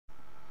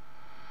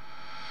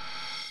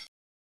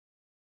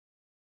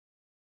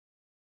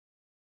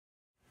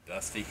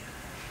Dusty.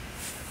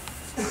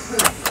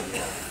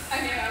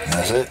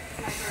 That's it.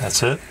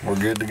 That's it. We're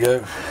good to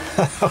go.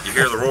 You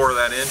hear the roar of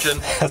that engine?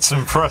 That's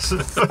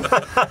impressive.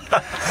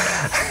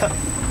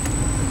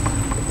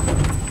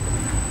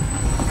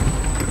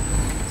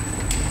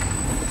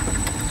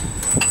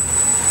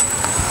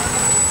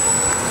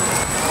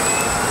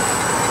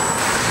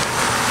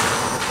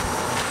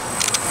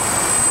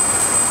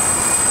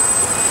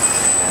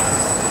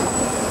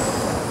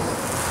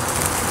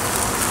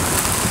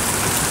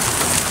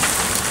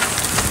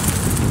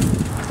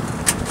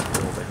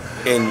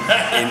 In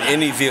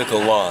any vehicle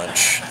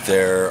launch,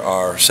 there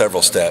are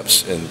several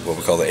steps in what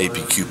we call the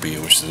APQP,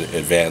 which is the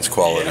Advanced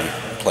Quality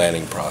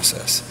Planning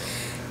Process.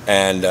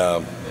 And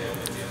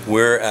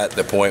we're at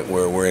the point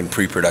where we're in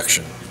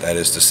pre-production. That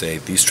is to say,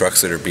 these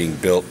trucks that are being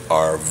built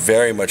are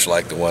very much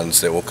like the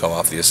ones that will come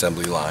off the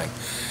assembly line,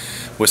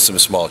 with some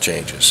small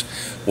changes.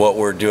 What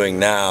we're doing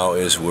now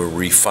is we're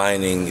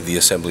refining the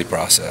assembly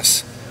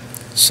process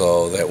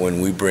so that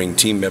when we bring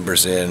team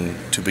members in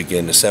to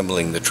begin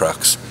assembling the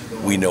trucks,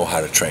 we know how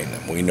to train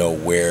them. We know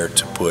where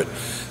to put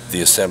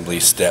the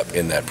assembly step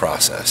in that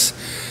process.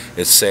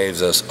 It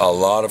saves us a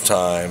lot of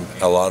time,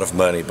 a lot of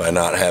money by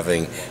not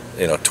having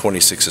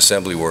 26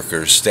 assembly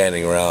workers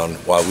standing around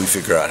while we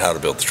figure out how to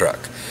build the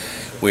truck.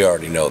 We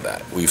already know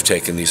that. We've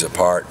taken these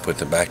apart, put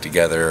them back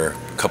together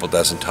a couple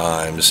dozen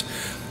times.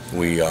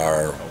 We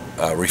are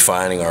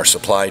refining our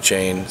supply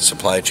chain.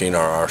 Supply chain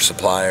are our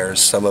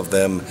suppliers. Some of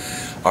them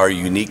are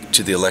unique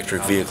to the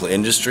electric vehicle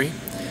industry,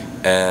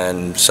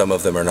 and some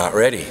of them are not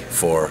ready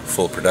for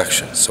full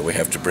production. So we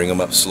have to bring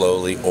them up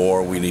slowly,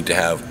 or we need to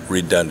have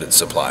redundant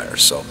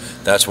suppliers. So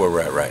that's where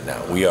we're at right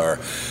now. We are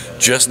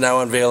just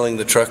now unveiling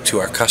the truck to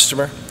our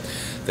customer.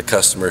 The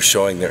customer is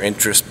showing their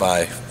interest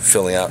by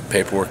filling out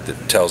paperwork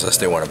that tells us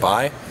they want to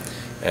buy,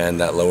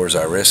 and that lowers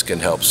our risk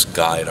and helps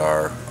guide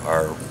our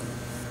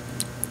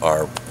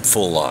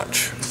full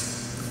launch.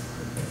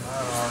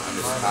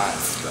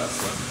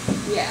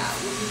 Yeah,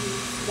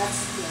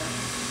 that's the...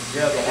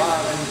 Yeah, the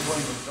line in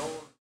between the doors.